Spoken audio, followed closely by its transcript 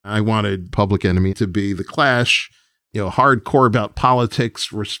I wanted Public Enemy to be the Clash, hardcore about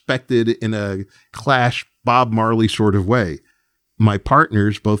politics, respected in a Clash Bob Marley sort of way. My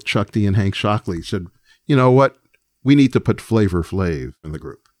partners, both Chuck D and Hank Shockley, said, you know what? We need to put Flavor Flav in the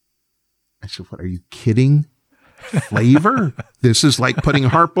group. I said, what, are you kidding? Flavor? This is like putting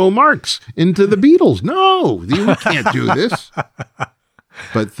Harpo Marx into the Beatles. No, you can't do this.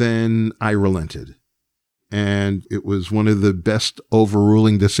 But then I relented. And it was one of the best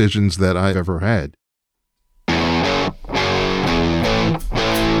overruling decisions that I've ever had.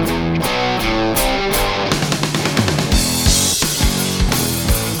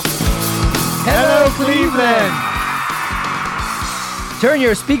 Hello, Cleveland! Turn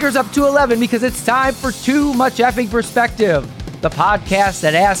your speakers up to 11 because it's time for Too Much Effing Perspective, the podcast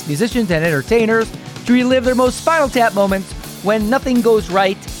that asks musicians and entertainers to relive their most Spinal Tap moments when nothing goes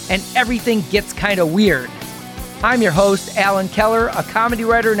right and everything gets kind of weird. I'm your host, Alan Keller, a comedy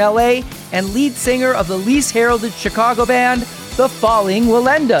writer in LA and lead singer of the least heralded Chicago band, The Falling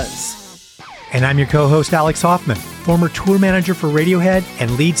Wallendas. And I'm your co-host, Alex Hoffman, former tour manager for Radiohead and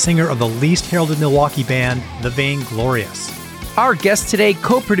lead singer of the least heralded Milwaukee band, The Vainglorious. Our guest today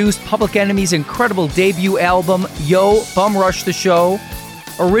co-produced Public Enemy's incredible debut album, Yo, Bum Rush the Show,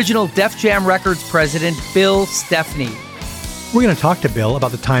 original Def Jam Records president, Bill Stephney. We're going to talk to Bill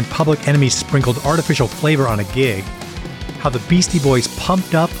about the time Public Enemy sprinkled artificial flavor on a gig, how the Beastie Boys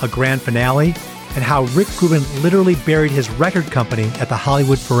pumped up a grand finale, and how Rick Rubin literally buried his record company at the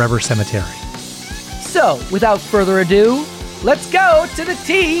Hollywood Forever Cemetery. So, without further ado, let's go to the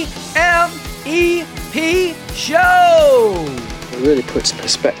TMEP show! It really puts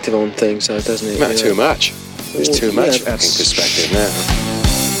perspective on things, though, doesn't it? Not too much. There's too much perspective now.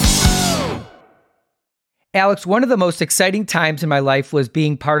 Alex, one of the most exciting times in my life was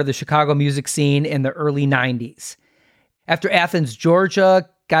being part of the Chicago music scene in the early 90s. After Athens, Georgia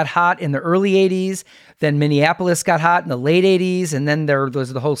got hot in the early 80s, then Minneapolis got hot in the late 80s, and then there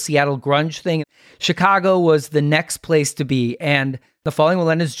was the whole Seattle grunge thing. Chicago was the next place to be, and the Falling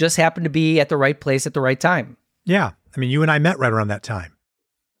Wallendas just happened to be at the right place at the right time. Yeah, I mean, you and I met right around that time.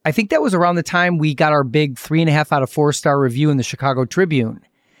 I think that was around the time we got our big 3.5 out of 4-star review in the Chicago Tribune.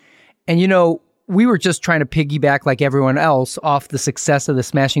 And we were just trying to piggyback like everyone else off the success of the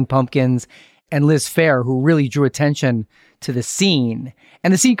Smashing Pumpkins and Liz Phair, who really drew attention to the scene.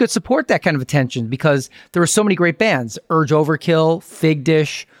 And the scene could support that kind of attention because there were so many great bands: Urge Overkill, Fig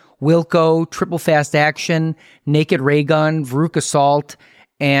Dish, Wilco, Triple Fast Action, Naked Raygun, Veruca Assault,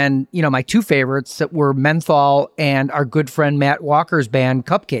 and, my two favorites that were Menthol and our good friend Matt Walker's band,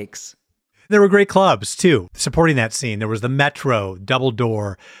 Cupcakes. There were great clubs, too, supporting that scene. There was the Metro, Double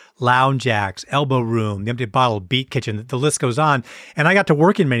Door, Lounge Acts, Elbow Room, the Empty Bottle, Beat Kitchen, the list goes on. And I got to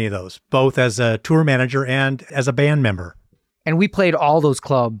work in many of those, both as a tour manager and as a band member. And we played all those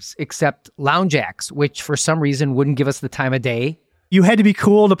clubs except Lounge Acts, which for some reason wouldn't give us the time of day. You had to be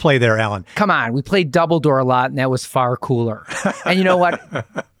cool to play there, Alan. Come on, we played Double Door a lot, and that was far cooler. And you know what?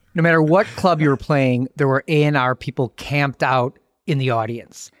 No matter what club you were playing, there were A&R people camped out in the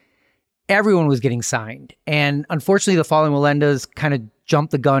audience. Everyone was getting signed. And unfortunately, the Falling Wallendas kind of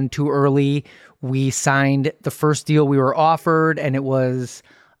jumped the gun too early. We signed the first deal we were offered, and it was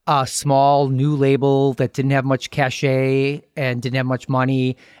a small new label that didn't have much cachet and didn't have much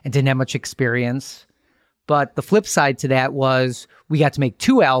money and didn't have much experience. But the flip side to that was we got to make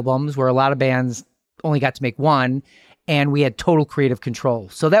 2 albums where a lot of bands only got to make 1, and we had total creative control.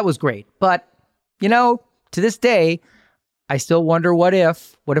 So that was great. But, to this day, I still wonder what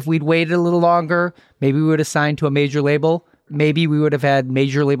if we'd waited a little longer, maybe we would have signed to a major label. Maybe we would have had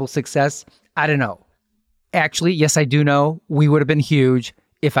major label success. I don't know. Actually, yes, I do know. We would have been huge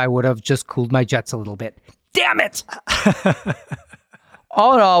if I would have just cooled my jets a little bit. Damn it!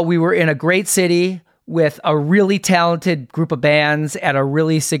 All in all, we were in a great city with a really talented group of bands at a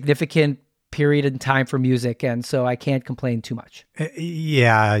really significant period in time for music. And so I can't complain too much.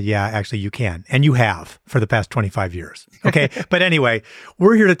 Yeah, actually you can. And you have for the past 25 years. Okay. But anyway,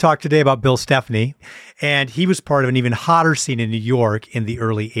 we're here to talk today about Bill Stephney. And he was part of an even hotter scene in New York in the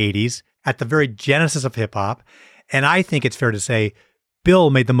early 80s at the very genesis of hip hop. And I think it's fair to say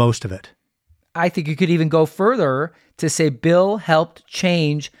Bill made the most of it. I think you could even go further to say Bill helped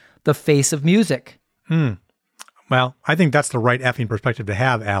change the face of music. Well, I think that's the right effing perspective to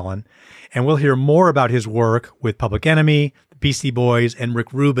have, Alan. And we'll hear more about his work with Public Enemy, the Beastie Boys, and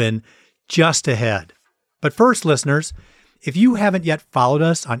Rick Rubin just ahead. But first, listeners, if you haven't yet followed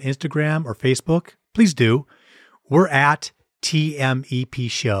us on Instagram or Facebook, please do. We're at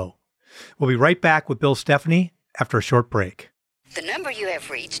TMEP Show. We'll be right back with Bill Stephney after a short break. The number you have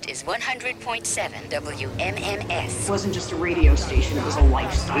reached is 100.7 WMMS. It wasn't just a radio station, it was a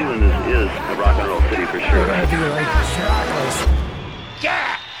lifestyle. Cleveland is a rock and roll city for sure.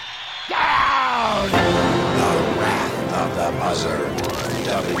 Get down! The Wrath of the Buzzard.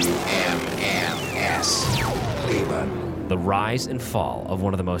 WMMS. Cleveland. The rise and fall of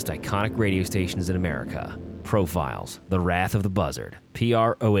one of the most iconic radio stations in America. Profiles, The Wrath of the Buzzard.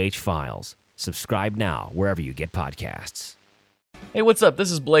 PROH Files. Subscribe now wherever you get podcasts. Hey, what's up?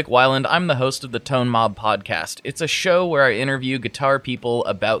 This is Blake Weiland. I'm the host of the Tone Mob Podcast. It's a show where I interview guitar people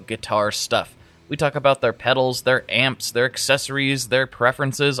about guitar stuff. We talk about their pedals, their amps, their accessories, their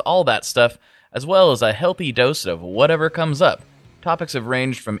preferences, all that stuff, as well as a healthy dose of whatever comes up. Topics have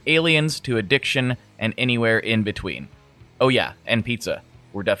ranged from aliens to addiction and anywhere in between. Oh yeah, and pizza.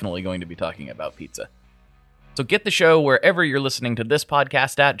 We're definitely going to be talking about pizza. So get the show wherever you're listening to this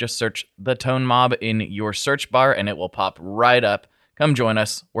podcast at. Just search The Tone Mob in your search bar and it will pop right up. Come join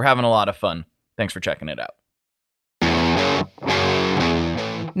us. We're having a lot of fun. Thanks for checking it out.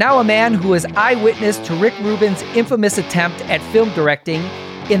 Now a man who was eyewitness to Rick Rubin's infamous attempt at film directing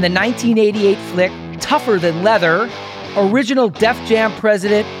in the 1988 flick Tougher Than Leather, original Def Jam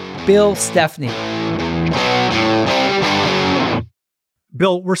president Bill Stephney.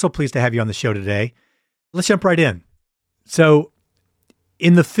 Bill, we're so pleased to have you on the show today. Let's jump right in. So,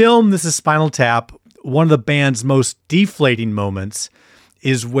 in the film This Is Spinal Tap, one of the band's most deflating moments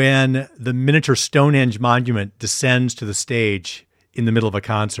is when the miniature Stonehenge monument descends to the stage in the middle of a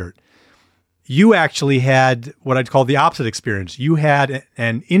concert. You actually had what I'd call the opposite experience. You had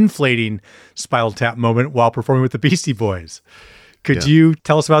an inflating Spinal Tap moment while performing with the Beastie Boys. Could you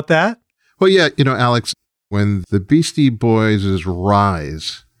tell us about that? Well, yeah, Alex, when the Beastie Boys'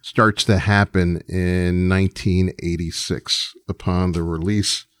 rise starts to happen in 1986 upon the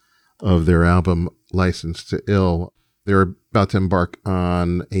release of their album License to Ill, they're about to embark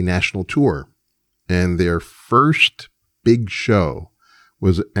on a national tour. And their first big show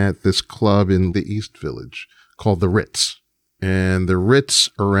was at this club in the East Village called the Ritz. And the Ritz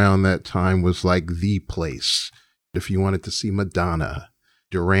around that time was like the place. If you wanted to see Madonna,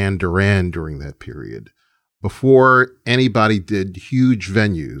 Duran Duran during that period, before anybody did huge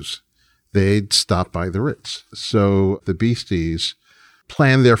venues, they'd stop by the Ritz. So the Beasties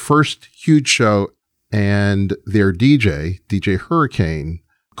planned their first huge show, and their DJ Hurricane,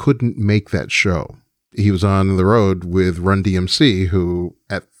 couldn't make that show. He was on the road with Run DMC, who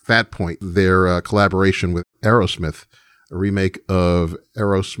at that point, their collaboration with Aerosmith, a remake of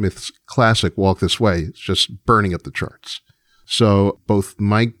Aerosmith's classic Walk This Way, it's just burning up the charts. So both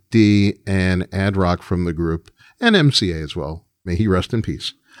Mike D and Ad Rock from the group, and MCA as well, may he rest in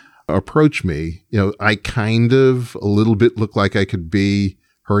peace, approached me. I kind of a little bit look like I could be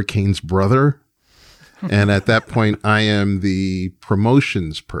Hurricane's brother. And at that point, I am the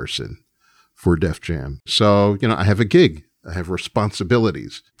promotions person for Def Jam. So, I have a gig. I have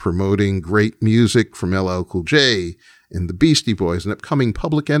responsibilities promoting great music from LL Cool J and the Beastie Boys and upcoming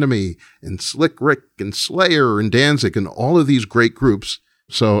Public Enemy and Slick Rick and Slayer and Danzig and all of these great groups.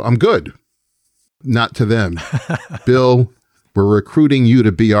 So I'm good. Not to them. Bill, we're recruiting you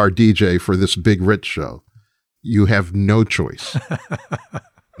to be our DJ for this big Ritz show. You have no choice.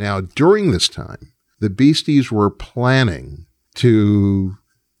 Now, during this time, the Beasties were planning to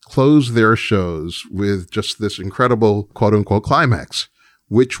close their shows with just this incredible quote-unquote climax,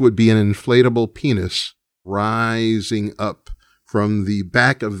 which would be an inflatable penis rising up from the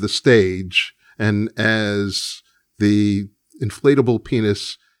back of the stage. And as the inflatable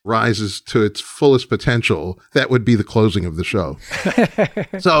penis rises to its fullest potential, that would be the closing of the show.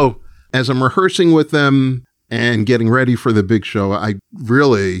 So as I'm rehearsing with them and getting ready for the big show, I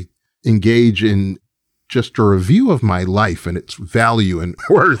really engage in just a review of my life and its value and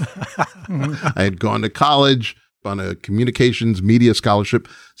worth. I had gone to college on a communications media scholarship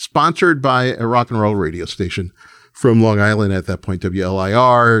sponsored by a rock and roll radio station from Long Island at that point,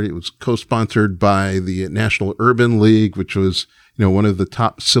 WLIR. It was co-sponsored by the National Urban League, which was, one of the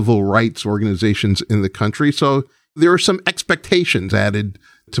top civil rights organizations in the country. So there were some expectations added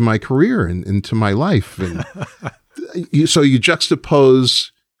to my career and to my life. And so you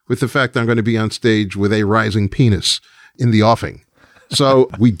juxtapose with the fact that I'm going to be on stage with a rising penis in the offing. So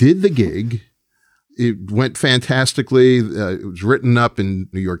we did the gig. It went fantastically. It was written up in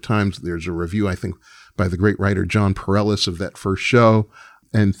New York Times. There's a review, I think, by the great writer John Perellis of that first show.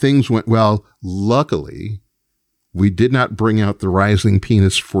 And things went well. Luckily, we did not bring out the rising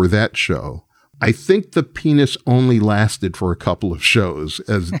penis for that show. I think the penis only lasted for a couple of shows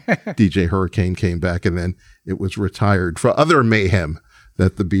as DJ Hurricane came back, and then it was retired for other mayhem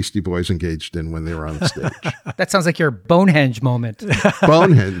that the Beastie Boys engaged in when they were on the stage. That sounds like your Bonehenge moment.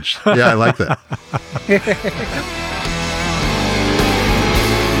 Bonehenge. Yeah, I like that.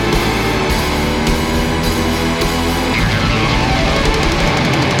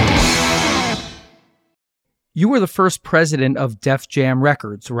 You were the first president of Def Jam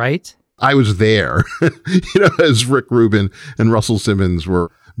Records, right? I was there, as Rick Rubin and Russell Simmons were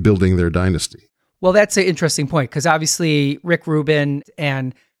building their dynasty. Well, that's an interesting point because obviously Rick Rubin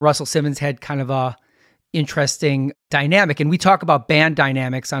and Russell Simmons had kind of a interesting dynamic. And we talk about band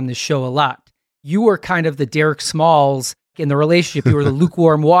dynamics on this show a lot. You were kind of the Derek Smalls in the relationship. You were the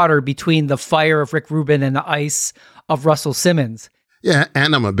lukewarm water between the fire of Rick Rubin and the ice of Russell Simmons. Yeah,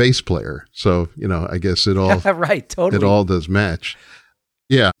 and I'm a bass player. So, I guess it all right, totally. It all does match.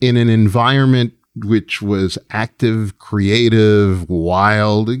 Yeah, in an environment which was active, creative,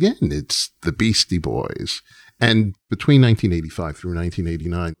 wild. Again, it's the Beastie Boys. And between 1985 through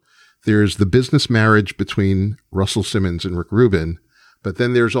 1989, there's the business marriage between Russell Simmons and Rick Rubin, but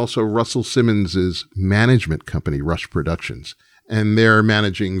then there's also Russell Simmons's management company, Rush Productions, and they're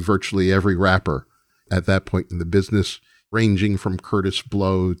managing virtually every rapper at that point in the business, ranging from Curtis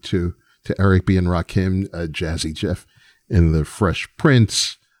Blow to Eric B. and Rakim, Jazzy Jeff, and the Fresh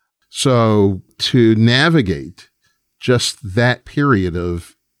Prince. So to navigate just that period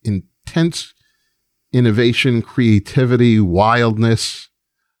of intense innovation, creativity, wildness,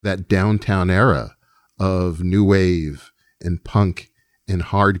 that downtown era of new wave and punk and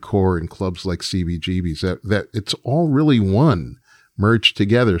hardcore and clubs like CBGB's, that it's all really one, merged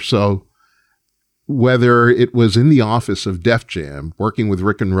together. So whether it was in the office of Def Jam, working with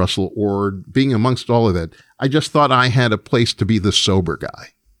Rick and Russell, or being amongst all of that, I just thought I had a place to be the sober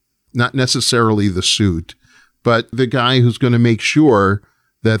guy. Not necessarily the suit, but the guy who's going to make sure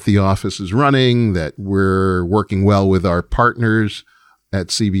that the office is running, that we're working well with our partners at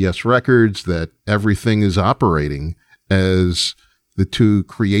CBS Records, that everything is operating as the two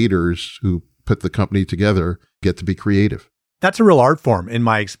creators who put the company together get to be creative. That's a real art form in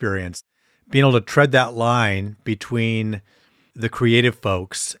my experience. Being able to tread that line between the creative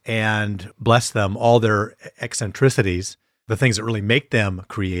folks and, bless them, all their eccentricities, the things that really make them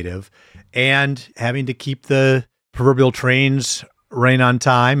creative, and having to keep the proverbial trains running on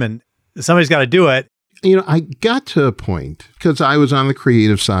time. And somebody's got to do it. I got to a point, because I was on the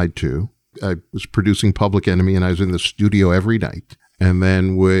creative side too. I was producing Public Enemy, and I was in the studio every night, and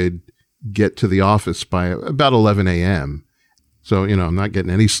then would get to the office by about 11 a.m. So, I'm not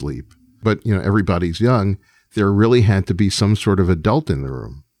getting any sleep. But, everybody's young. There really had to be some sort of adult in the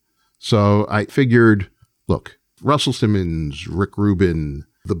room. So I figured, look, Russell Simmons, Rick Rubin,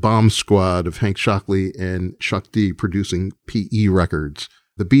 the Bomb Squad of Hank Shocklee and Chuck D producing PE records,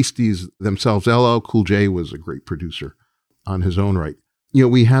 the Beasties themselves, LL Cool J was a great producer on his own right.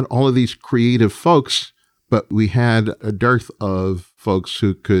 We had all of these creative folks, but we had a dearth of folks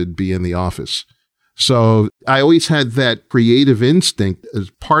who could be in the office. So I always had that creative instinct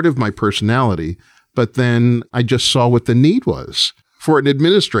as part of my personality, but then I just saw what the need was for an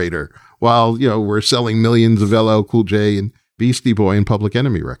administrator while, we're selling millions of LL Cool J and Beastie Boy and Public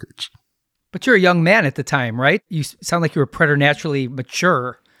Enemy records. But you're a young man at the time, right? You sound like you were preternaturally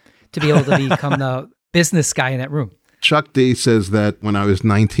mature to be able to become the business guy in that room. Chuck D says that when I was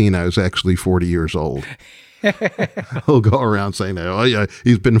 19, I was actually 40 years old. He'll go around saying that, oh yeah,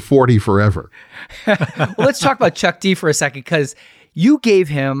 he's been 40 forever. Well, let's talk about Chuck D for a second, because you gave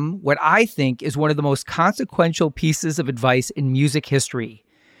him what I think is one of the most consequential pieces of advice in music history.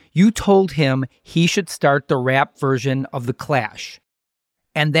 You told him he should start the rap version of The Clash.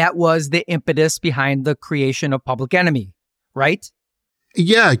 And that was the impetus behind the creation of Public Enemy, right?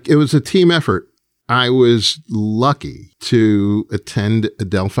 Yeah, it was a team effort. I was lucky to attend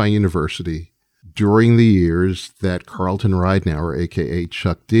Adelphi University during the years that Carlton Ridenauer, a.k.a.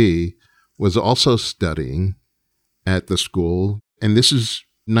 Chuck D, was also studying at the school. And this is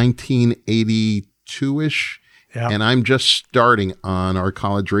 1982-ish. Yeah. And I'm just starting on our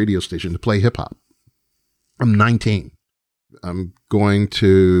college radio station to play hip-hop. I'm 19. I'm going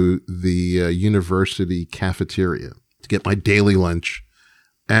to the university cafeteria to get my daily lunch.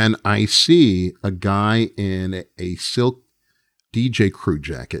 And I see a guy in a silk DJ crew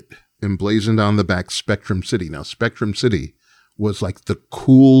jacket emblazoned on the back, Spectrum City. Now, Spectrum City was like the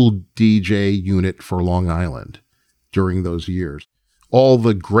cool DJ unit for Long Island during those years. All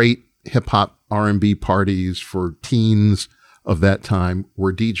the great hip-hop R&B parties for teens of that time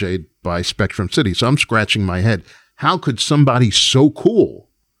were DJ'd by Spectrum City. So I'm scratching my head. How could somebody so cool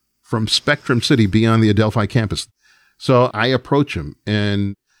from Spectrum City be on the Adelphi campus? So I approach him.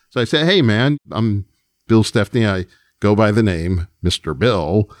 And so I say, hey, man, I'm Bill Stephney. I go by the name Mr.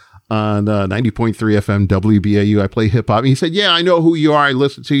 Bill on 90.3 FM WBAU. I play hip hop. And he said, yeah, I know who you are. I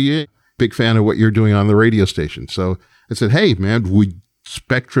listen to you. Big fan of what you're doing on the radio station. So I said, hey, man, would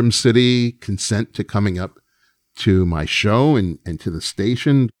Spectrum City consent to coming up to my show and to the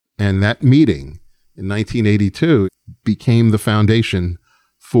station? And that meeting in 1982 became the foundation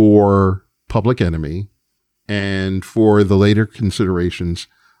for Public Enemy and for the later considerations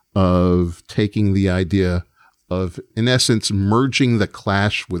of taking the idea of, in essence, merging the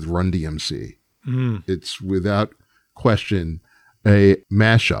Clash with Run DMC. It's without question a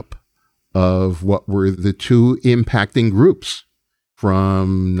mashup of what were the two impacting groups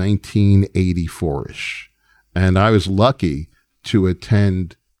from 1984-ish. And I was lucky to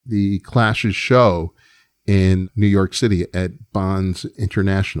attend the Clash's show in New York City at Bonds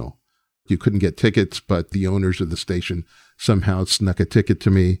International. You couldn't get tickets, but the owners of the station somehow snuck a ticket to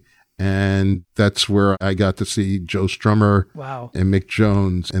me. And that's where I got to see Joe Strummer and Mick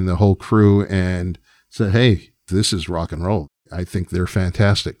Jones and the whole crew and said, hey, this is rock and roll. I think they're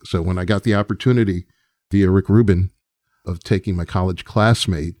fantastic. So when I got the opportunity via Rick Rubin of taking my college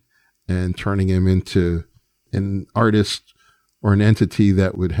classmate and turning him into an artist or an entity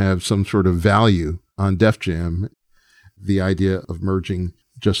that would have some sort of value on Def Jam, the idea of merging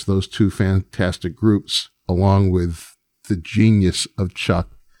just those two fantastic groups along with the genius of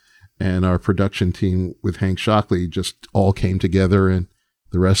Chuck and our production team with Hank Shockley just all came together, and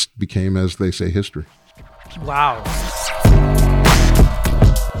the rest became, as they say, history. Wow.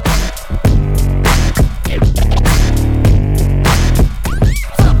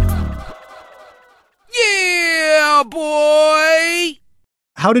 Yeah, boy!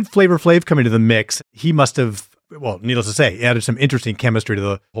 How did Flavor Flav come into the mix? He must have, well, needless to say, added some interesting chemistry to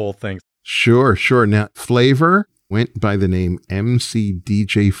the whole thing. Sure. Now, Flavor went by the name MC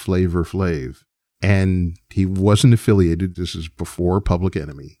DJ Flavor Flav, and he wasn't affiliated. This is before Public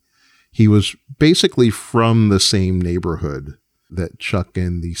Enemy. He was basically from the same neighborhood that Chuck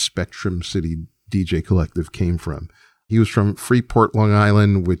and the Spectrum City DJ Collective came from. He was from Freeport, Long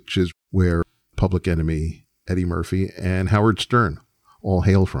Island, which is where Public Enemy, Eddie Murphy, and Howard Stern all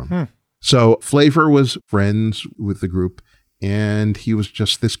hail from. So Flavor was friends with the group, and he was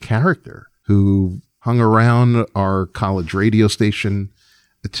just this character who hung around our college radio station,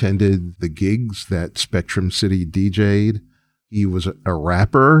 attended the gigs that Spectrum City DJ'd. He was a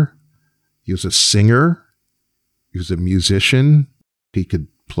rapper. He was a singer. He was a musician. He could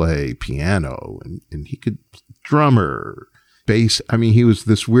play piano and he could drummer, bass. I mean, he was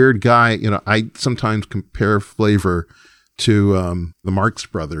this weird guy. You know, I sometimes compare Flavor to the Marx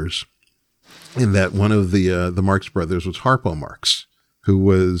Brothers, in that one of the Marx Brothers was Harpo Marx, who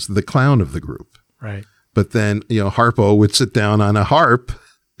was the clown of the group. Right. But then, Harpo would sit down on a harp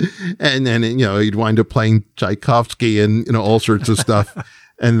and then, he'd wind up playing Tchaikovsky and, all sorts of stuff.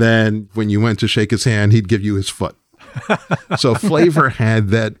 And then when you went to shake his hand, he'd give you his foot. So Flavor had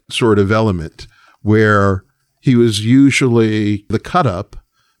that sort of element where he was usually the cut up,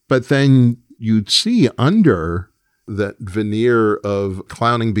 but then you'd see under that veneer of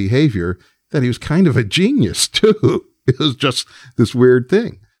clowning behavior that he was kind of a genius too. It was just this weird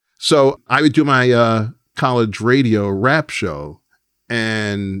thing. So I would do my college radio rap show,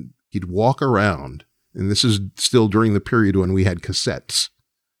 and he'd walk around, and this is still during the period when we had cassettes,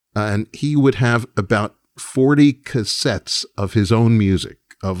 and he would have about 40 cassettes of his own music,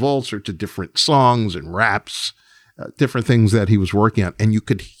 of all sorts of different songs and raps, different things that he was working on, and you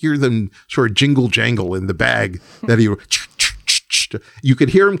could hear them sort of jingle jangle in the bag that he you could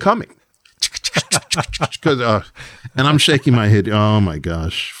hear him coming. And I'm shaking my head. Oh my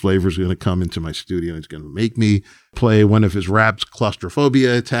gosh, Flavor's going to come into my studio and he's going to make me play one of his raps,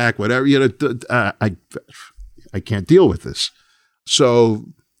 Claustrophobia Attack, whatever. I can't deal with this. So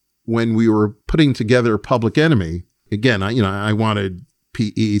when we were putting together Public Enemy, again, I wanted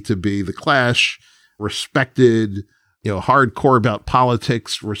PE to be the Clash, respected, hardcore about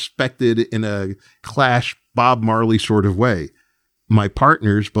politics, respected in a Clash Bob Marley sort of way. My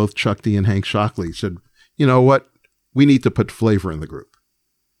partners, both Chuck D and Hank Shockley, said, you know what? We need to put Flavor in the group.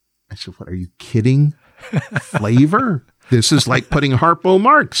 I said, what, are you kidding? Flavor? This is like putting Harpo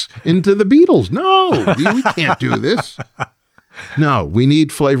Marx into the Beatles. No, we can't do this. No, we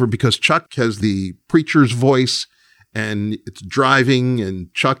need Flavor because Chuck has the preacher's voice and it's driving,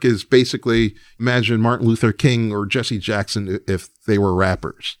 and Chuck is basically, imagine Martin Luther King or Jesse Jackson if they were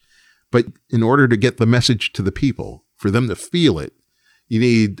rappers. But in order to get the message to the people, for them to feel it, you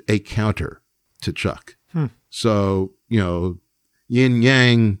need a counter to Chuck. So, yin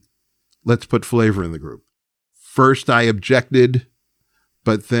yang, let's put Flavor in the group. First, I objected,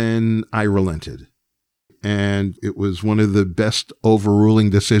 but then I relented. And it was one of the best overruling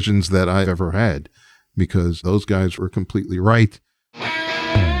decisions that I've ever had, because those guys were completely right.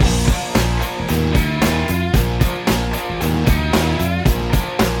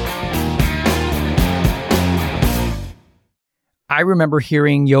 I remember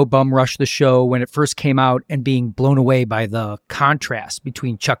hearing Yo Bum Rush the show when it first came out and being blown away by the contrast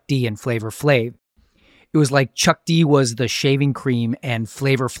between Chuck D and Flavor Flav. It was like Chuck D was the shaving cream and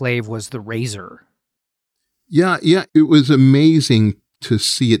Flavor Flav was the razor. Yeah, it was amazing to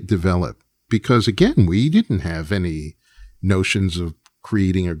see it develop, because again, we didn't have any notions of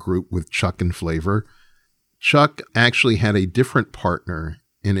creating a group with Chuck and Flavor. Chuck actually had a different partner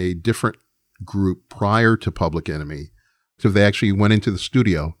in a different group prior to Public Enemy. So they actually went into the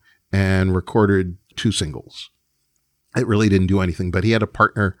studio and recorded 2 singles. It really didn't do anything, but he had a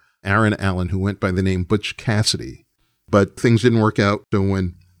partner, Aaron Allen, who went by the name Butch Cassidy. But things didn't work out. So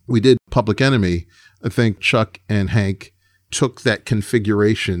when we did Public Enemy, I think Chuck and Hank took that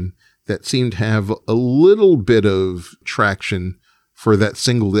configuration that seemed to have a little bit of traction for that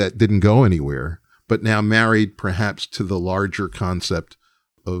single that didn't go anywhere, but now married perhaps to the larger concept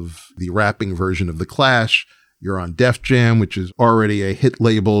of the rapping version of The Clash. You're on Def Jam, which is already a hit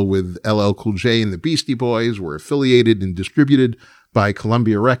label with LL Cool J and the Beastie Boys. We're affiliated and distributed by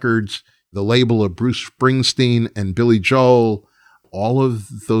Columbia Records, the label of Bruce Springsteen and Billy Joel. All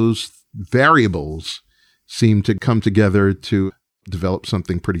of those variables seem to come together to develop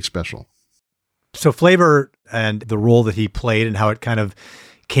something pretty special. So Flavor and the role that he played and how it kind of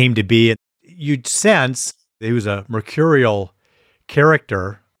came to be, you'd sense he was a mercurial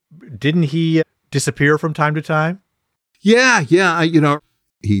character. Didn't he disappear from time to time? Yeah.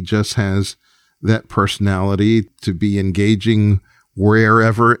 He just has that personality to be engaging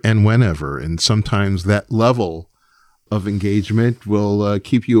wherever and whenever. And sometimes that level of engagement will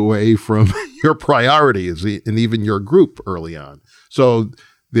keep you away from your priorities and even your group early on. So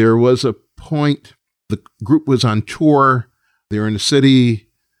there was a point, the group was on tour. They're in a city.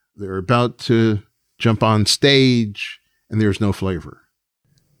 They're about to jump on stage and there's no Flavor.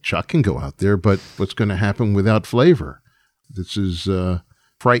 Chuck can go out there, but what's going to happen without Flavor? This is a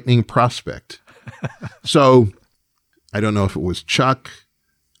frightening prospect. So I don't know if it was Chuck.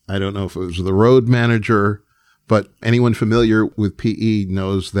 I don't know if it was the road manager, but anyone familiar with PE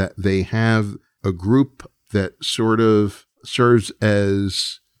knows that they have a group that sort of serves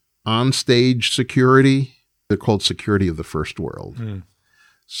as on-stage security. They're called Security of the First World. Mm.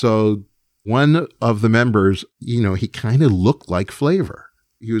 So one of the members, he kind of looked like Flavor.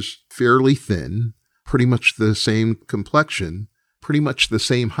 He was fairly thin, pretty much the same complexion, pretty much the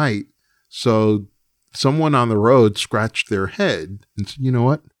same height. So someone on the road scratched their head and said, you know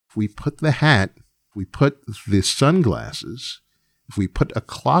what? If we put the hat, if we put the sunglasses, if we put a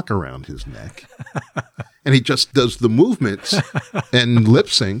clock around his neck, and he just does the movements and lip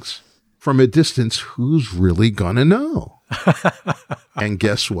syncs from a distance, who's really going to know? And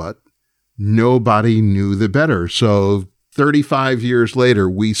guess what? Nobody knew the better. So 35 years later,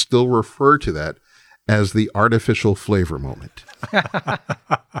 we still refer to that as the artificial Flavor moment.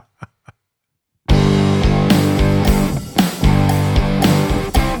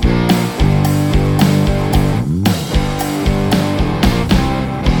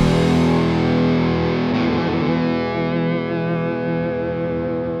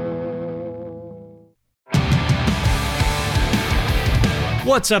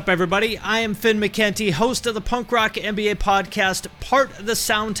 What's up, everybody? I am Finn McKenty, host of the Punk Rock MBA podcast, part of the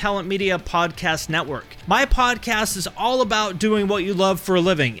Sound Talent Media Podcast Network. My podcast is all about doing what you love for a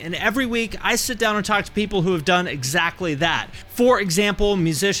living, and every week I sit down and talk to people who have done exactly that. For example,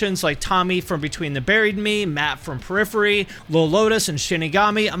 musicians like Tommy from Between the Buried and Me, Matt from Periphery, Lil Lotus and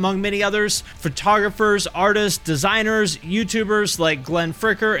Shinigami, among many others, photographers, artists, designers, YouTubers like Glenn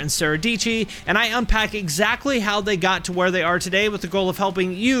Fricker and Sarah Dici, and I unpack exactly how they got to where they are today with the goal of helping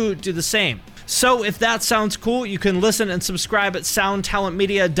you do the same. So if that sounds cool, you can listen and subscribe at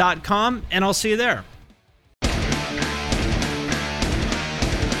soundtalentmedia.com, and I'll see you there.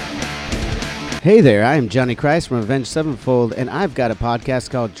 Hey there, I am Johnny Christ from Avenged Sevenfold, and I've got a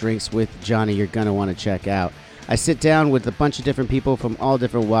podcast called Drinks with Johnny you're going to want to check out. I sit down with a bunch of different people from all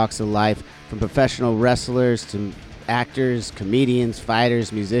different walks of life, from professional wrestlers to actors, comedians,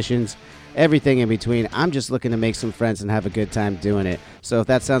 fighters, musicians, everything in between. I'm just looking to make some friends and have a good time doing it. So if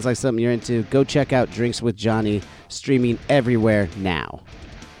that sounds like something you're into, go check out Drinks with Johnny, streaming everywhere now.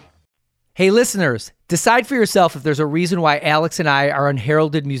 Hey listeners, decide for yourself if there's a reason why Alex and I are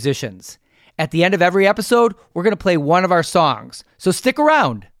unheralded musicians. At the end of every episode, we're going to play one of our songs, so stick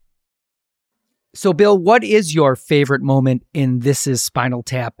around. So Bill, what is your favorite moment in This Is Spinal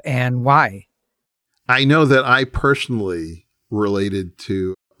Tap and why? I know that I personally related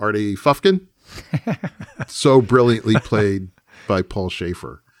to Artie Fufkin, so brilliantly played by Paul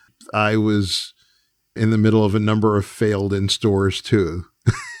Schaefer. I was in the middle of a number of failed in stores too,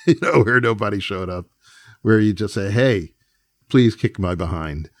 where nobody showed up, where you just say, hey, please kick my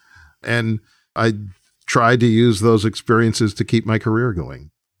behind. And I tried to use those experiences to keep my career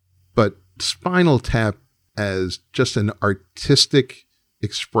going. But Spinal Tap as just an artistic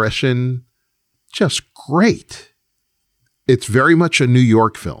expression, just great. It's very much a New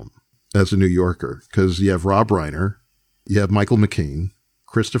York film as a New Yorker, because you have Rob Reiner, you have Michael McKean,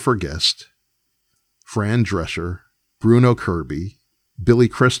 Christopher Guest, Fran Drescher, Bruno Kirby, Billy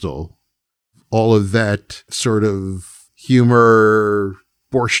Crystal, all of that sort of humor,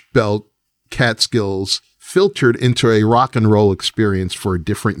 Borscht Belt, Catskills, filtered into a rock and roll experience for a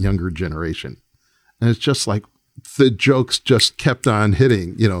different younger generation. And it's just like the jokes just kept on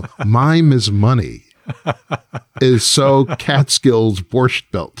hitting, mime is money is so Catskills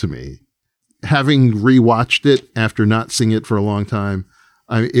Borscht Belt to me. Having rewatched it after not seeing it for a long time,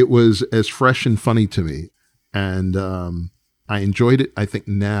 it was as fresh and funny to me. And I enjoyed it, I think,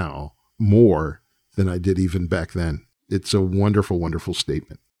 now more than I did even back then. It's a wonderful, wonderful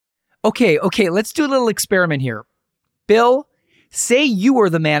statement. Okay, let's do a little experiment here. Bill, say you were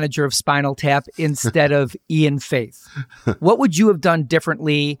the manager of Spinal Tap instead of Ian Faith. What would you have done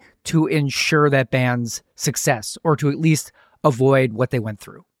differently to ensure that band's success, or to at least avoid what they went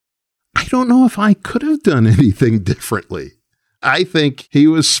through? I don't know if I could have done anything differently. I think he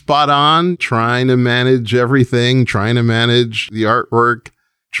was spot on, trying to manage everything, trying to manage the artwork,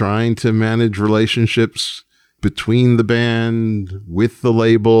 trying to manage relationships between the band, with the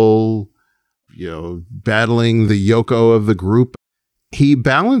label, battling the Yoko of the group. He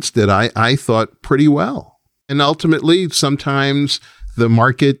balanced it, I thought, pretty well. And ultimately, sometimes the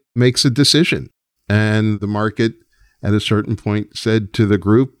market makes a decision. And the market, at a certain point, said to the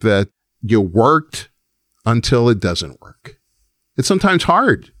group that you worked until it doesn't work. It's sometimes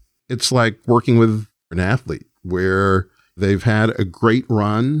hard. It's like working with an athlete where they've had a great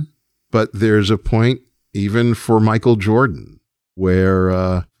run, but there's a point, even for Michael Jordan,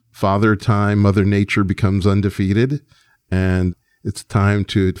 where Father Time, Mother Nature becomes undefeated, and it's time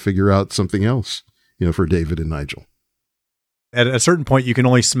to figure out something else, for David and Nigel. At a certain point, you can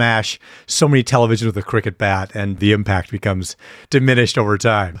only smash so many televisions with a cricket bat, and the impact becomes diminished over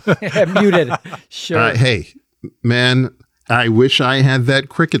time. Muted. Sure. Hey, man, I wish I had that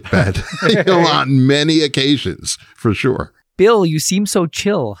cricket bat on many occasions, for sure. Bill, you seem so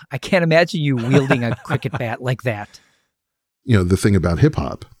chill. I can't imagine you wielding a cricket bat like that. The thing about hip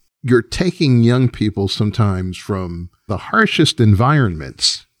hop, you're taking young people sometimes from the harshest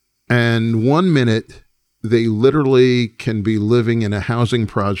environments, and 1 minute they literally can be living in a housing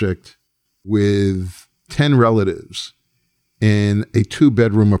project with 10 relatives in a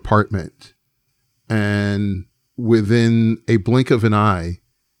 2-bedroom apartment, and within a blink of an eye,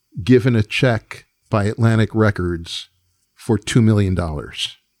 given a check by Atlantic Records for $2 million.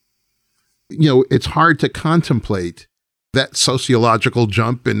 It's hard to contemplate that sociological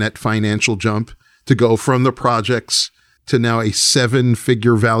jump and that financial jump to go from the projects to now a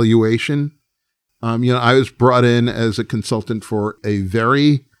 7-figure valuation. I was brought in as a consultant for a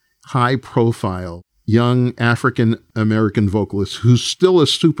very high-profile young African-American vocalist who's still a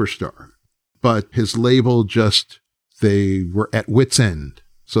superstar, but his label they were at wit's end.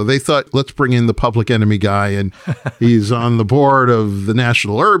 So they thought, let's bring in the Public Enemy guy, and he's on the board of the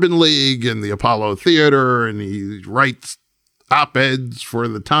National Urban League and the Apollo Theater, and he writes op-eds for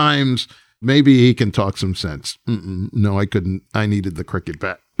the Times. Maybe he can talk some sense. No, I couldn't. I needed the cricket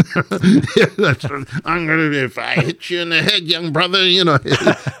bat. If I hit you in the head, young brother,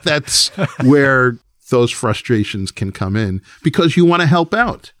 that's where those frustrations can come in, because you want to help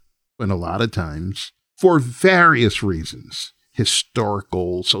out. And a lot of times, for various reasons,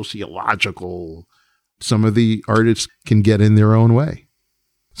 historical, sociological, some of the artists can get in their own way.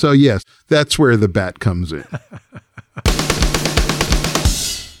 So yes, that's where the bat comes in.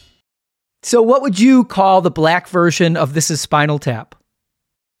 So what would you call the black version of This Is Spinal Tap?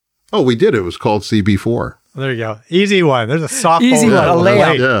 Oh, we did. It was called CB4. There you go. Easy one. There's a softball. Easy one. A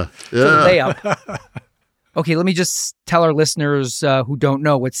layup. Yeah. A layup. Okay, let me just tell our listeners who don't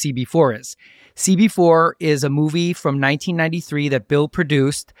know what CB4 is. CB4 is a movie from 1993 that Bill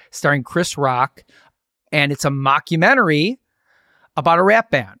produced, starring Chris Rock, and it's a mockumentary about a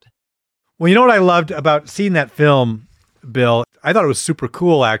rap band. Well, you know what I loved about seeing that film, Bill? I thought it was super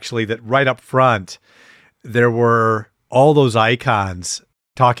cool, actually, that right up front, there were all those icons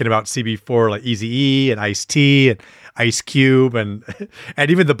talking about CB4 like Eazy-E and Ice-T and Ice Cube and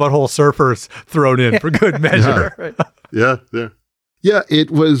even the Butthole Surfers thrown in for good measure. Yeah.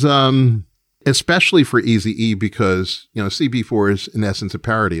 It was especially for Eazy-E because CB4 is in essence a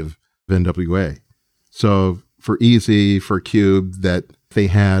parody of NWA. So for Eazy, for Cube, that they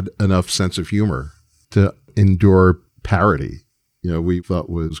had enough sense of humor to endure parody. We thought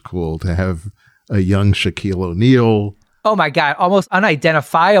was cool to have a young Shaquille O'Neal. Oh my God, almost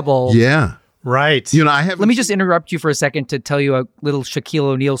unidentifiable. Yeah. Right. Let me just interrupt you for a second to tell you a little Shaquille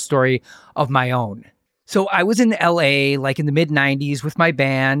O'Neal story of my own. So I was in LA like in the mid 90s with my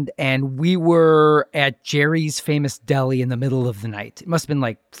band, and we were at Jerry's Famous Deli in the middle of the night. It must have been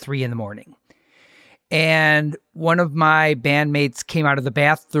like 3 a.m. And one of my bandmates came out of the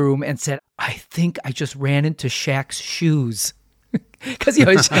bathroom and said, I think I just ran into Shaq's shoes. Because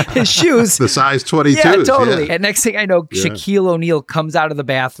his shoes, the size 22. Yeah, totally. And next thing I know, Shaquille O'Neal comes out of the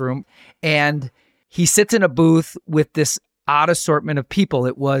bathroom and he sits in a booth with this odd assortment of people.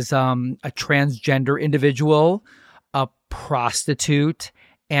 It was a transgender individual, a prostitute,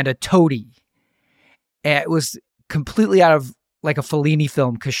 and a toady. And it was completely out of like a Fellini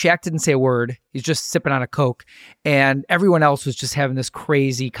film because Shaq didn't say a word. He's just sipping on a Coke. And everyone else was just having this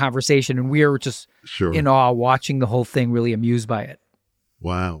crazy conversation. And we were just in awe watching the whole thing, really amused by it.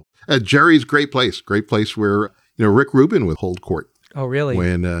 Wow. Jerry's great place where, Rick Rubin would hold court. Oh, really?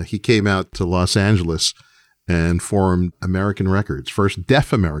 When he came out to Los Angeles and formed American Records, first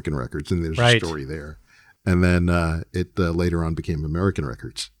Deaf American Records. And there's a story there. And then it later on became American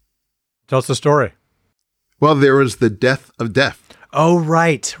Records. Tell us the story. Well, there was the death of Def. Oh,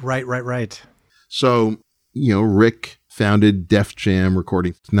 right. So, Rick founded Def Jam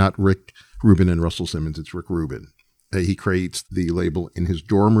Recording. It's not Rick Rubin and Russell Simmons. It's Rick Rubin. He creates the label in his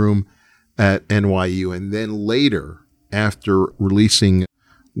dorm room at NYU. And then later, after releasing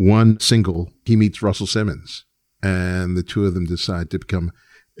one single, he meets Russell Simmons. And the two of them decide to become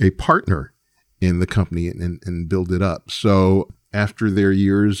a partner in the company and build it up. So after their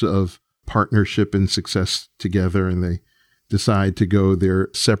years of partnership and success together, and they decide to go their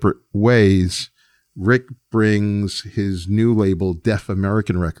separate ways, Rick brings his new label, Deaf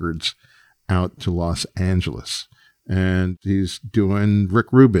American Records, out to Los Angeles. And he's doing Rick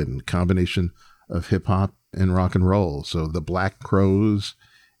Rubin, combination of hip hop and rock and roll. So the Black Crowes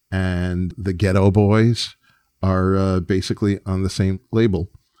and the Ghetto Boys are basically on the same label,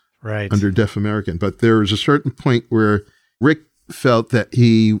 right, under Deaf American. But there was a certain point where Rick felt that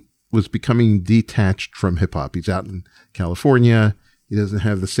he was becoming detached from hip hop. He's out in California. He doesn't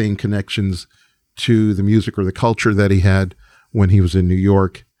have the same connections to the music or the culture that he had when he was in New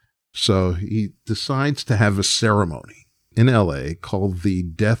York. So he decides to have a ceremony in LA called the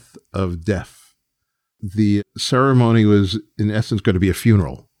Death of Def. The ceremony was, in essence, going to be a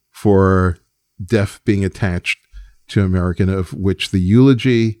funeral for Def being attached to American, of which the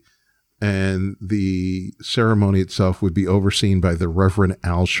eulogy and the ceremony itself would be overseen by the Reverend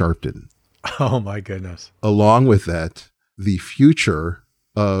Al Sharpton. Oh, my goodness. Along with that, the future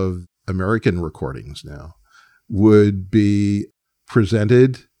of American recordings now would be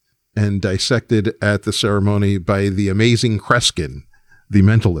presented and dissected at the ceremony by the amazing Kreskin, the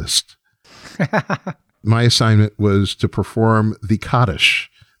mentalist. My assignment was to perform the Kaddish,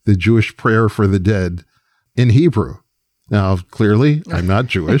 the Jewish prayer for the dead, in Hebrew. Now, clearly, I'm not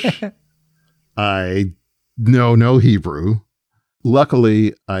Jewish. I know no Hebrew.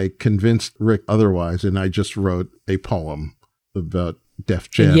 Luckily, I convinced Rick otherwise, and I just wrote a poem about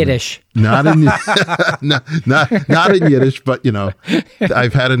Def Jam. In Yiddish. Not in not in Yiddish, but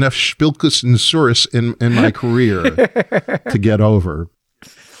I've had enough Spilkus and Surus in my career to get over.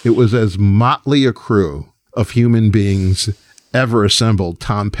 It was as motley a crew of human beings ever assembled.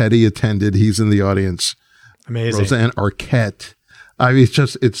 Tom Petty attended. He's in the audience. Amazing. Roseanne Arquette. I mean,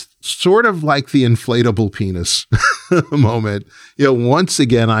 it's sort of like the inflatable penis moment. Once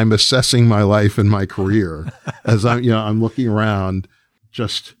again, I'm assessing my life and my career as I'm looking around.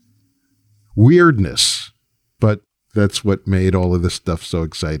 Just weirdness, but that's what made all of this stuff so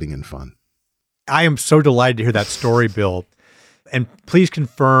exciting and fun. I am so delighted to hear that story, Bill. And please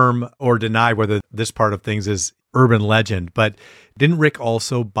confirm or deny whether this part of things is urban legend, but didn't Rick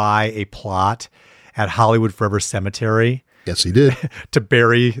also buy a plot at Hollywood Forever Cemetery? Yes, he did. To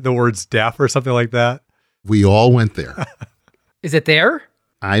bury the words deaf or something like that? We all went there. Is it there?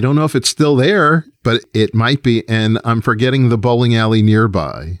 I don't know if it's still there, but it might be. And I'm forgetting the bowling alley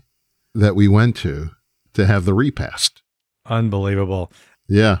nearby that we went to have the repast. Unbelievable.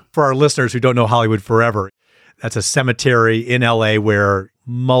 Yeah. For our listeners who don't know Hollywood Forever, that's a cemetery in LA where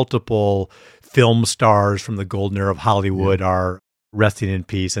multiple film stars from the golden era of Hollywood are resting in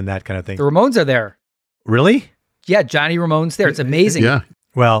peace and that kind of thing. The Ramones are there. Really? Yeah, Johnny Ramone's there. It's amazing. Yeah.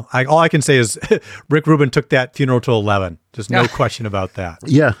 Well, all I can say is Rick Rubin took that funeral to 11. Just no question about that.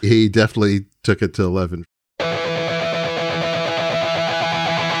 Yeah, he definitely took it to 11.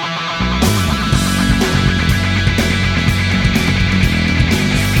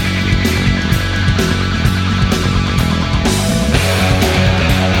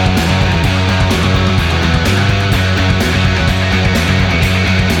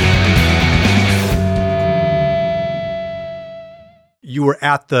 You were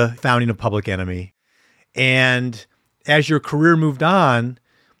at the founding of Public Enemy, and as your career moved on,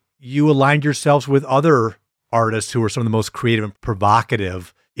 you aligned yourselves with other artists who were some of the most creative and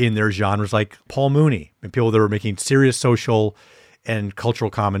provocative in their genres, like Paul Mooney, and people that were making serious social and cultural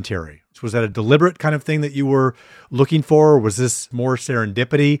commentary. So was that a deliberate kind of thing that you were looking for, or was this more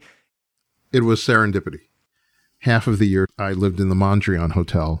serendipity? It was serendipity. Half of the year, I lived in the Mondrian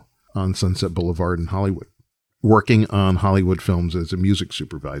Hotel on Sunset Boulevard in Hollywood, working on Hollywood films as a music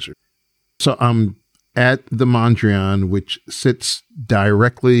supervisor. So I'm at the Mondrian, which sits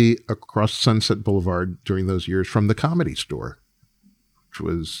directly across Sunset Boulevard during those years from the Comedy Store, which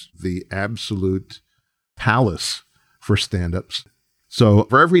was the absolute palace for stand-ups. So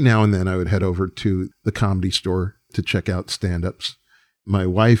for every now and then, I would head over to the Comedy Store to check out stand-ups. My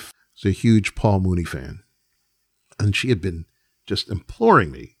wife is a huge Paul Mooney fan, and she had been just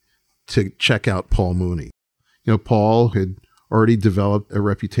imploring me to check out Paul Mooney. You know, Paul had already developed a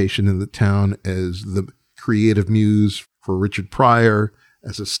reputation in the town as the creative muse for Richard Pryor,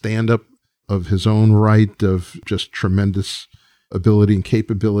 as a stand-up of his own right, of just tremendous ability and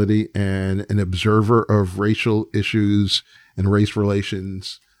capability, and an observer of racial issues and race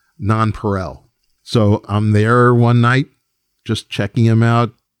relations, nonpareil. So I'm there one night, just checking him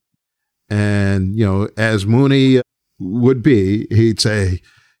out. And, you know, as Mooney would be, he'd say,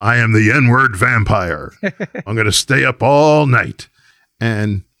 "I am the N-word vampire. I'm going to stay up all night."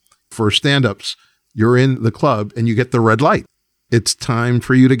 And for stand-ups, you're in the club and you get the red light. It's time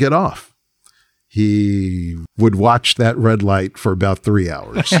for you to get off. He would watch that red light for about 3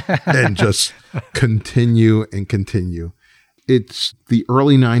 hours and just continue and continue. It's the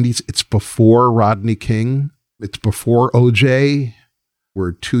early 90s. It's before Rodney King. It's before OJ.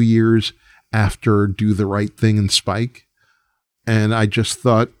 We're 2 years after Do the Right Thing and Spike. And I just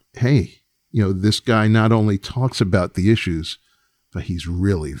thought, hey, you know, this guy not only talks about the issues, but he's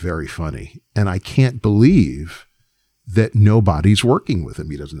really very funny. And I can't believe that nobody's working with him.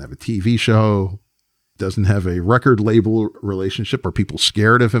 He doesn't have a TV show, doesn't have a record label relationship. Are people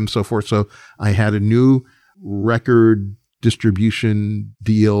scared of him, so forth? So I had a new record distribution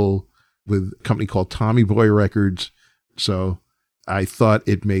deal with a company called Tommy Boy Records. So I thought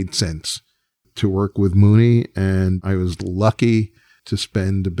it made sense to work with Mooney, and I was lucky to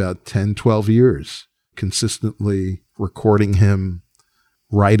spend about 10, 12 years consistently recording him,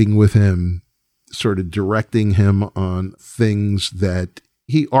 writing with him, sort of directing him on things that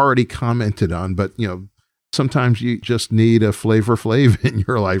he already commented on. But, you know, sometimes you just need a Flavor Flav in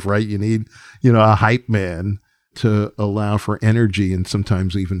your life, right? You need, you know, a hype man to allow for energy and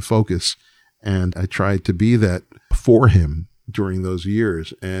sometimes even focus. And I tried to be that for him during those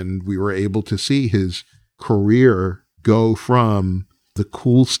years. And we were able to see his career go from the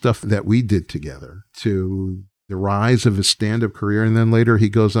cool stuff that we did together to the rise of his stand-up career. And then later he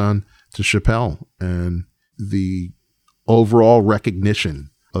goes on to Chappelle, and the overall recognition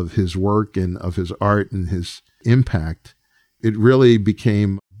of his work and of his art and his impact. It really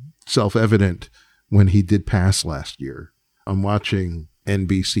became self-evident when he did pass last year. I'm watching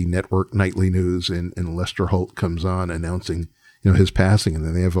NBC Network Nightly News, and Lester Holt comes on announcing, you know, his passing, and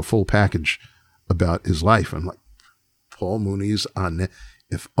then they have a full package about his life. I'm like, Paul Mooney's on.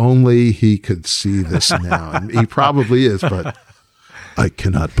 If only he could see this now. And he probably is, but I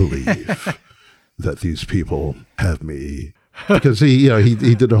cannot believe that these people have me. Because he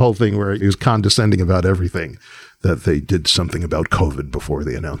did a whole thing where he was condescending about everything, that they did something about COVID before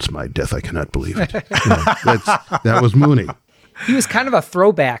they announced my death. I cannot believe it. That was Mooney. He was kind of a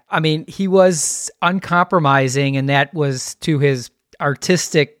throwback. I mean, he was uncompromising, and that was to his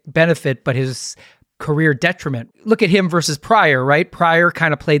artistic benefit, but his career detriment. Look at him versus Pryor, right? Pryor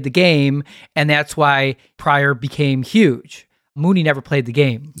kind of played the game, and that's why Pryor became huge. Mooney never played the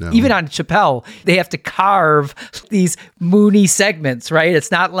game. No. Even on Chappelle, they have to carve these Mooney segments, right?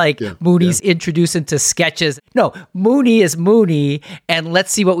 It's not like Mooney's introduced into sketches. No, Mooney is Mooney, and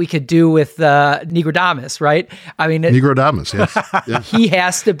let's see what we could do with Negrodamus, right? I mean, Negrodamus, yes. Yeah. He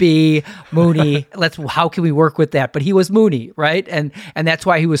has to be Mooney. How can we work with that? But he was Mooney, right? And that's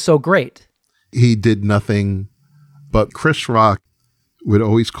why he was so great. He did nothing but Chris Rock would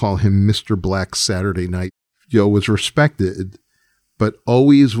always call him Mr. Black Saturday Night. Was respected, but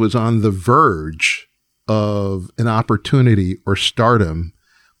always was on the verge of an opportunity or stardom,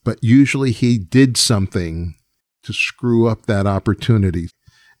 but usually he did something to screw up that opportunity.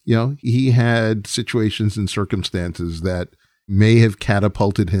 He had situations and circumstances that may have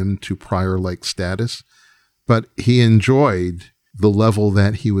catapulted him to prior-like status, but he enjoyed the level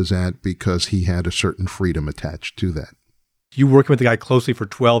that he was at because he had a certain freedom attached to that. You working with the guy closely for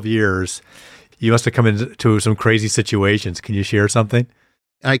 12 years, you must have come into some crazy situations. Can you share something?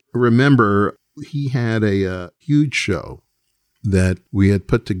 I remember he had a huge show that we had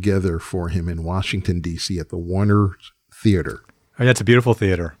put together for him in Washington, D.C. at the Warner Theater. Oh, that's a beautiful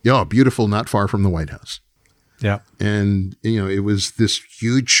theater. Yeah, beautiful, not far from the White House. Yeah. And, it was this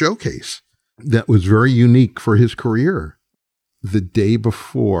huge showcase that was very unique for his career. The day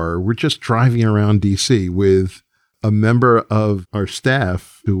before, we're just driving around D.C. with a member of our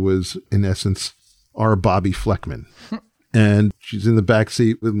staff who was, in essence, our Bobby Fleckman. And she's in the back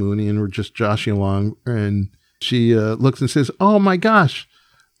seat with Mooney, and we're just joshing along. And she looks and says, "Oh, my gosh,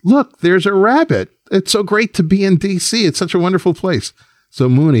 look, there's a rabbit. It's so great to be in D.C. It's such a wonderful place." So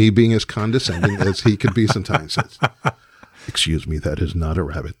Mooney, being as condescending as he could be sometimes, says, "Excuse me, that is not a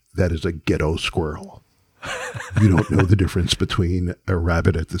rabbit. That is a ghetto squirrel. You don't know the difference between a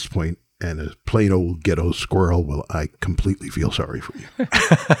rabbit at this point and a plain old ghetto squirrel. Well, I completely feel sorry for you."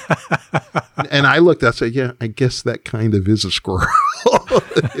 And I looked, I said, "Yeah, I guess that kind of is a squirrel."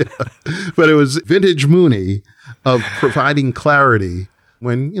 Yeah. But it was vintage Mooney of providing clarity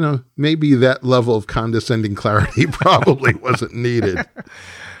when, maybe that level of condescending clarity probably wasn't needed.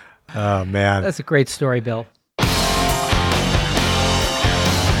 Oh, man. That's a great story, Bill.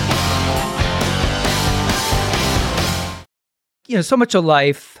 So much of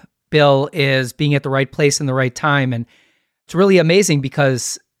life, Bill, is being at the right place in the right time. And it's really amazing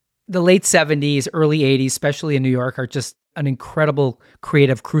because the late 70s, early 80s, especially in New York, are just an incredible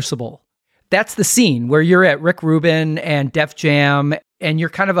creative crucible. That's the scene where you're at Rick Rubin and Def Jam, and you're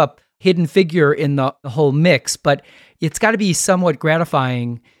kind of a hidden figure in the whole mix, but it's got to be somewhat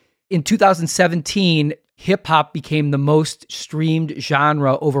gratifying. In 2017, hip hop became the most streamed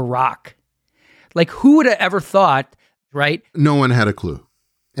genre over rock. Like, who would have ever thought, right? No one had a clue.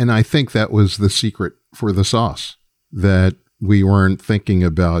 And I think that was the secret for the sauce, that we weren't thinking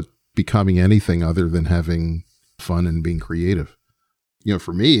about becoming anything other than having fun and being creative.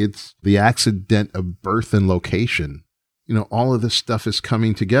 For me, it's the accident of birth and location. All of this stuff is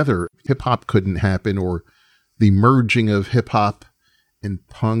coming together. Hip hop couldn't happen, or the merging of hip hop and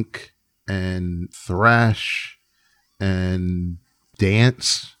punk and thrash and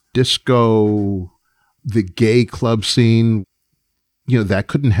dance, disco, the gay club scene. That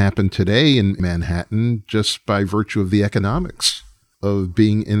couldn't happen today in Manhattan just by virtue of the economics of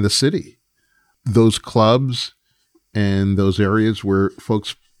being in the city. Those clubs and those areas where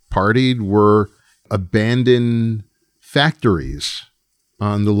folks partied were abandoned factories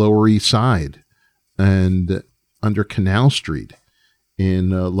on the Lower East Side and under Canal Street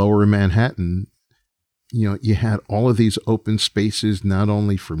in Lower Manhattan. You had all of these open spaces, not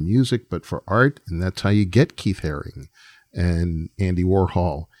only for music, but for art. And that's how you get Keith Haring and Andy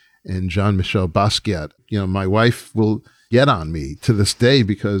Warhol and Jean-Michel Basquiat. My wife will get on me to this day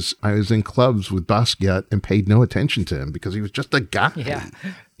because I was in clubs with Basquiat and paid no attention to him because he was just a guy. Yeah.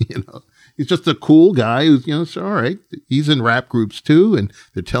 He's just a cool guy who's, it's all right. He's in rap groups too. And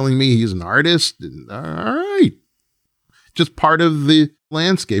they're telling me he's an artist. And, all right. Just part of the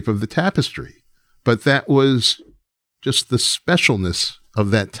landscape of the tapestry. But that was just the specialness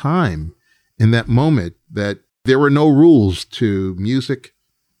of that time in that moment, that there were no rules to music,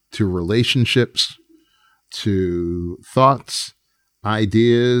 to relationships, to thoughts,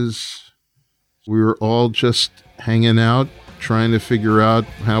 ideas. We were all just hanging out, trying to figure out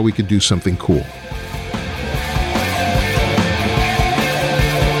how we could do something cool.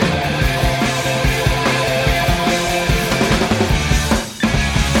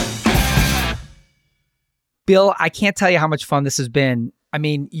 Bill, I can't tell you how much fun this has been. I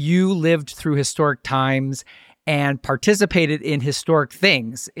mean, you lived through historic times and participated in historic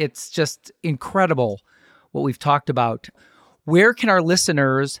things. It's just incredible what we've talked about. Where can our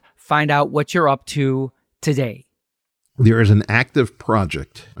listeners find out what you're up to today? There is an active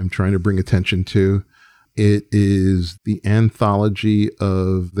project I'm trying to bring attention to. It is the anthology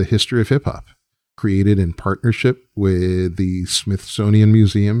of the history of hip hop, created in partnership with the Smithsonian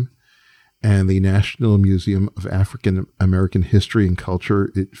Museum and the National Museum of African American History and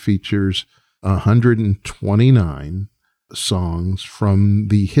Culture. It features 129 songs from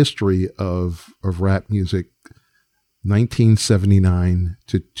the history of rap music 1979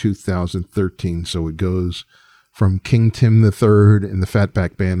 to 2013. So it goes from King Tim III and the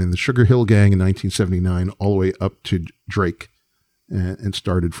Fatback Band and the Sugar Hill Gang in 1979 all the way up to Drake, and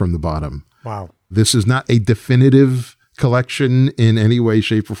started from the bottom. Wow. This is not a definitive collection in any way,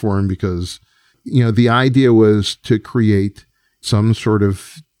 shape, or form because, the idea was to create some sort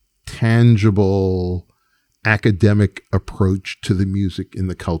of tangible academic approach to the music in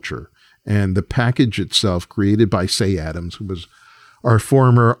the culture. And the package itself, created by Say Adams, who was our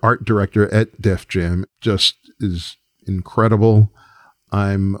former art director at Def Jam, just is incredible.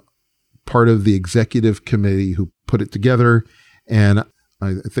 I'm part of the executive committee who put it together. And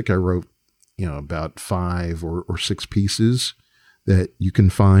I think I wrote, about 5 or 6 pieces that you can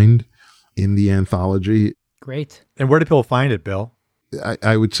find in the anthology. Great. And where do people find it, Bill?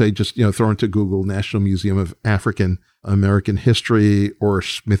 I would say just, throw into Google National Museum of African American History or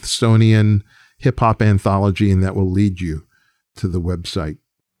Smithsonian Hip Hop Anthology, and that will lead you to the website.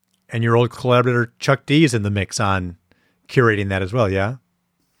 And your old collaborator, Chuck D, is in the mix on curating that as well, yeah?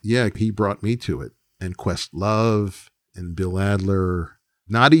 Yeah, he brought me to it. And Questlove and Bill Adler.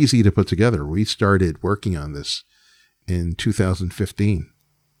 Not easy to put together. We started working on this in 2015.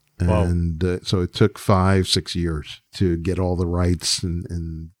 And so it took 5-6 years to get all the rights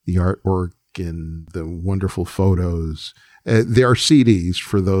and the artwork and the wonderful photos. There are CDs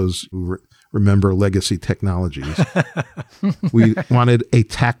for those who remember legacy technologies. We wanted a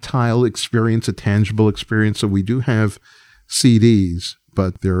tactile experience, a tangible experience. So we do have CDs,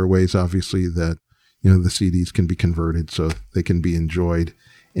 but there are ways, obviously, that the CDs can be converted so they can be enjoyed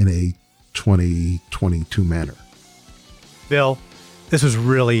in a 2022 manner. Bill, this was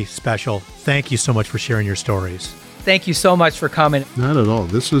really special. Thank you so much for sharing your stories. Thank you so much for coming. Not at all.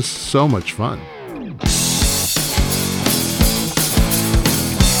 This was so much fun.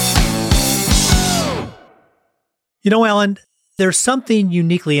 Alan, there's something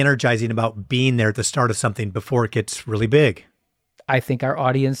uniquely energizing about being there at the start of something before it gets really big. I think our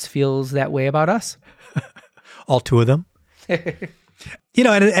audience feels that way about us. All 2 of them. And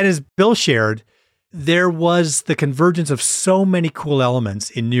as Bill shared, there was the convergence of so many cool elements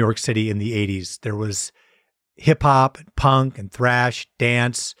in New York City in the 80s. There was hip hop, and punk, and thrash,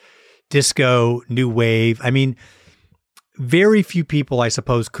 dance, disco, new wave. I mean, very few people, I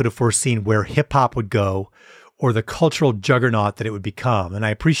suppose, could have foreseen where hip hop would go or the cultural juggernaut that it would become. And I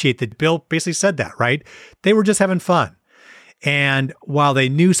appreciate that Bill basically said that, right? They were just having fun. And while they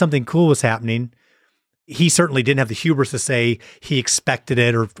knew something cool was happening, he certainly didn't have the hubris to say he expected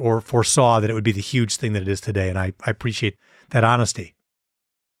it or foresaw that it would be the huge thing that it is today. And I appreciate that honesty.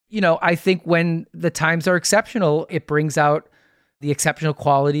 I think when the times are exceptional, it brings out the exceptional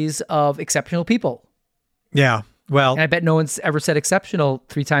qualities of exceptional people. Yeah, well. And I bet no one's ever said exceptional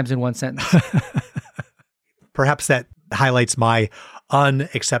 3 times in one sentence. Perhaps that highlights my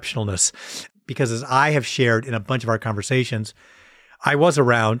unexceptionalness, because as I have shared in a bunch of our conversations, I was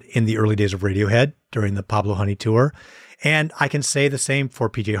around in the early days of Radiohead during the Pablo Honey tour, and I can say the same for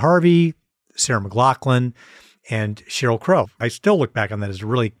PJ Harvey, Sarah McLachlan, and Sheryl Crow. I still look back on that as a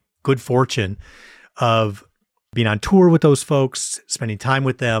really good fortune of being on tour with those folks, spending time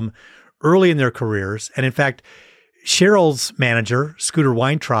with them early in their careers. And in fact, Cheryl's manager, Scooter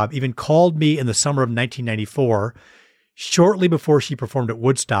Weintraub, even called me in the summer of 1994, shortly before she performed at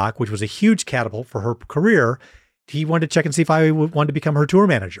Woodstock, which was a huge catapult for her career. He wanted to check and see if I wanted to become her tour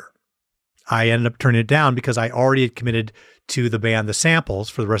manager. I ended up turning it down because I already had committed to the band The Samples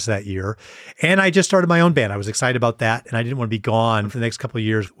for the rest of that year. And I just started my own band. I was excited about that, and I didn't want to be gone for the next couple of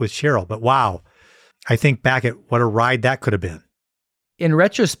years with Sheryl. But wow, I think back at what a ride that could have been. In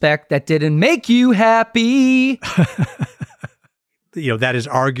retrospect, that didn't make you happy. That is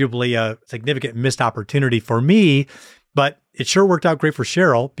arguably a significant missed opportunity for me, but it sure worked out great for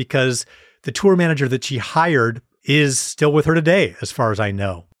Sheryl because the tour manager that she hired is still with her today, as far as I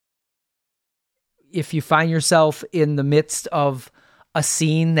know. If you find yourself in the midst of a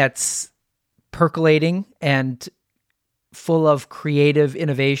scene that's percolating and full of creative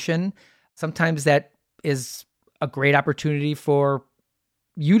innovation, sometimes that is a great opportunity for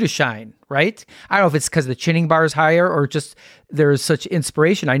you to shine, right? I don't know if it's because the chinning bar is higher or just there's such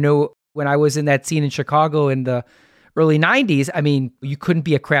inspiration. I know when I was in that scene in Chicago in the early 90s, I mean, you couldn't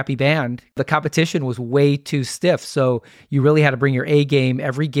be a crappy band. The competition was way too stiff. So you really had to bring your A game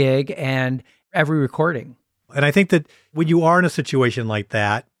every gig and every recording. And I think that when you are in a situation like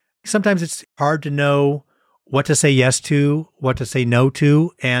that, sometimes it's hard to know what to say yes to, what to say no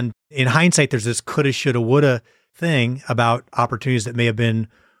to. And in hindsight, there's this coulda, shoulda, woulda thing about opportunities that may have been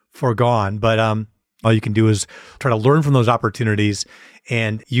foregone. But all you can do is try to learn from those opportunities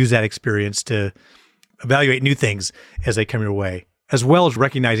and use that experience to evaluate new things as they come your way, as well as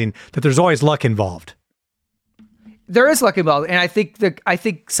recognizing that there's always luck involved. There is luck involved. And I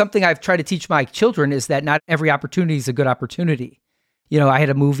think something I've tried to teach my children is that not every opportunity is a good opportunity. You know, I had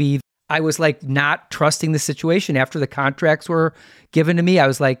a movie, I was like not trusting the situation after the contracts were given to me. I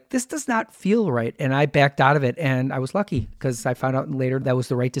was like, this does not feel right. And I backed out of it. And I was lucky because I found out later that was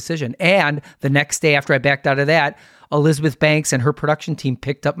the right decision. And the next day after I backed out of that, Elizabeth Banks and her production team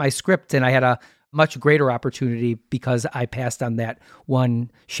picked up my script, and I had a much greater opportunity because I passed on that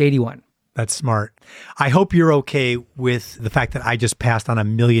one shady one. That's smart. I hope you're okay with the fact that I just passed on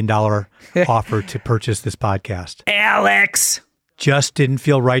 $1 million offer to purchase this podcast. Alex! Just didn't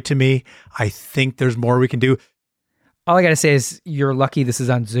feel right to me. I think there's more we can do. All I got to say is you're lucky this is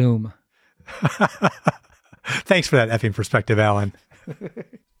on Zoom. Thanks for that effing perspective, Alan.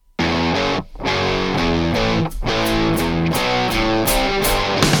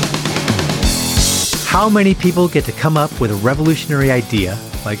 How many people get to come up with a revolutionary idea,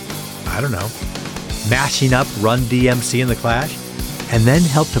 like, I don't know, mashing up Run DMC and The Clash, and then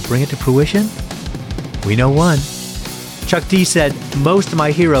help to bring it to fruition? We know one. Chuck D said, most of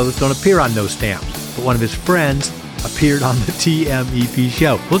my heroes don't appear on No Stamps, but one of his friends appeared on the TMEP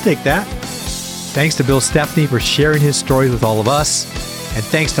show. We'll take that. Thanks to Bill Stephney for sharing his stories with all of us, and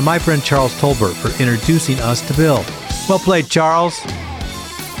thanks to my friend Charles Tolbert for introducing us to Bill. Well played, Charles.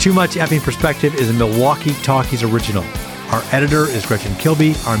 Too Much Effing Perspective is a Milwaukee Talkies original. Our editor is Gretchen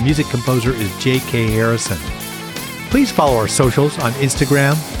Kilby. Our music composer is J.K. Harrison. Please follow our socials on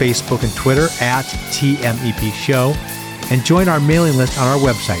Instagram, Facebook, and Twitter at TMEP Show, and join our mailing list on our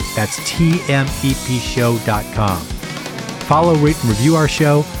website. That's tmepshow.com. Follow, rate, and review our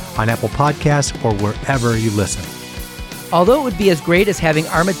show on Apple Podcasts or wherever you listen. Although it would be as great as having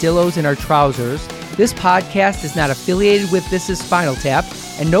armadillos in our trousers, this podcast is not affiliated with This Is Spinal Tap,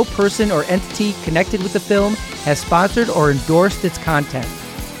 and no person or entity connected with the film has sponsored or endorsed its content.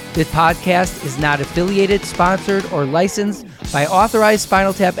 This podcast is not affiliated, sponsored, or licensed by Authorized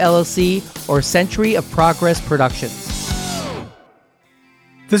Spinal Tap LLC or Century of Progress Productions.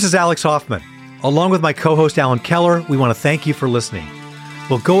 This is Alex Hoffman. Along with my co-host Alan Keller, we want to thank you for listening.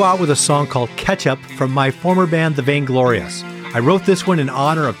 We'll go out with a song called Ketchup from my former band, The Vainglorious. I wrote this one in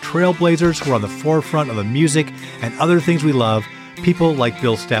honor of trailblazers who are on the forefront of the music and other things we love, people like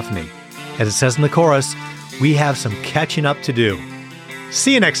Bill Stephney. As it says in the chorus, we have some catching up to do.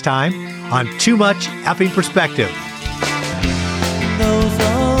 See you next time on Too Much Effing Perspective.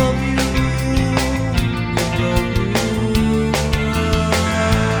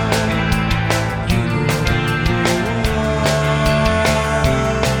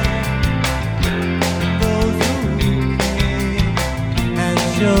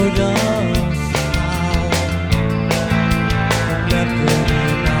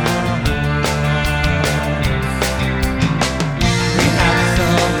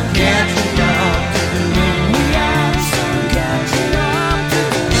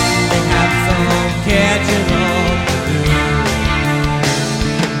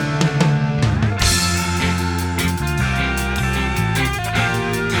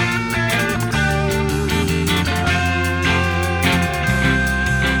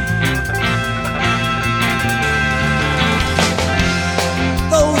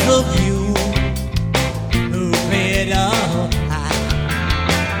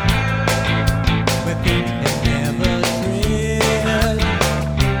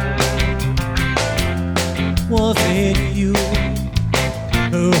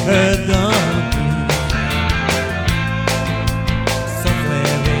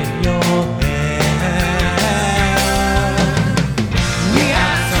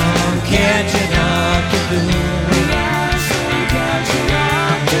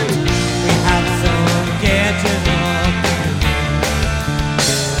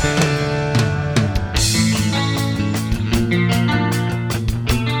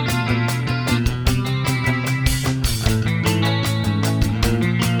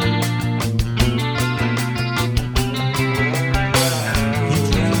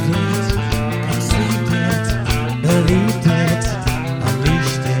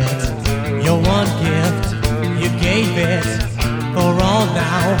 You're one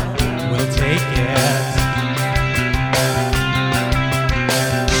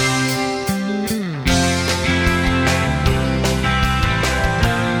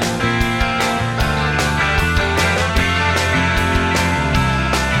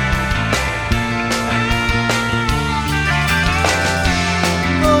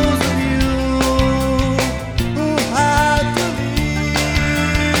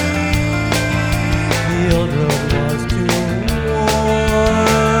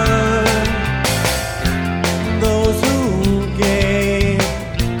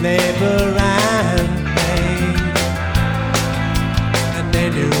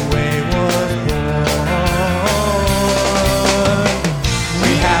new way was born.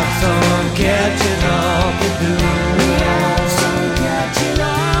 We have some catching up to do. We have some catching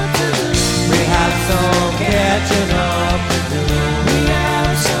up to do. We have some catching up to do. We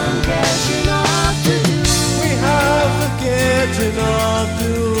have some catching up to do. We have some catching up to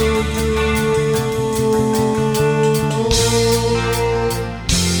do.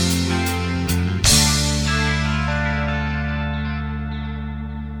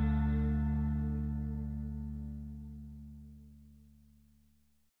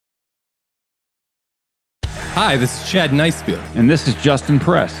 Hi, this is Chad Nicefield. And this is Justin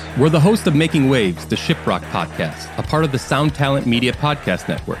Press. We're the host of Making Waves, the Shiprock podcast, a part of the Sound Talent Media Podcast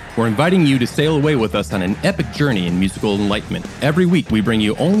Network. We're inviting you to sail away with us on an epic journey in musical enlightenment. Every week, we bring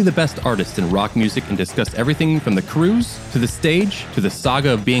you only the best artists in rock music and discuss everything from the cruise, to the stage, to the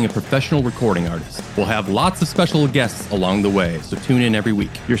saga of being a professional recording artist. We'll have lots of special guests along the way, so tune in every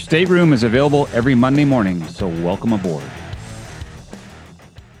week. Your stateroom is available every Monday morning, so welcome aboard.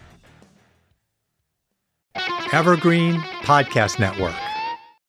 Evergreen Podcast Network.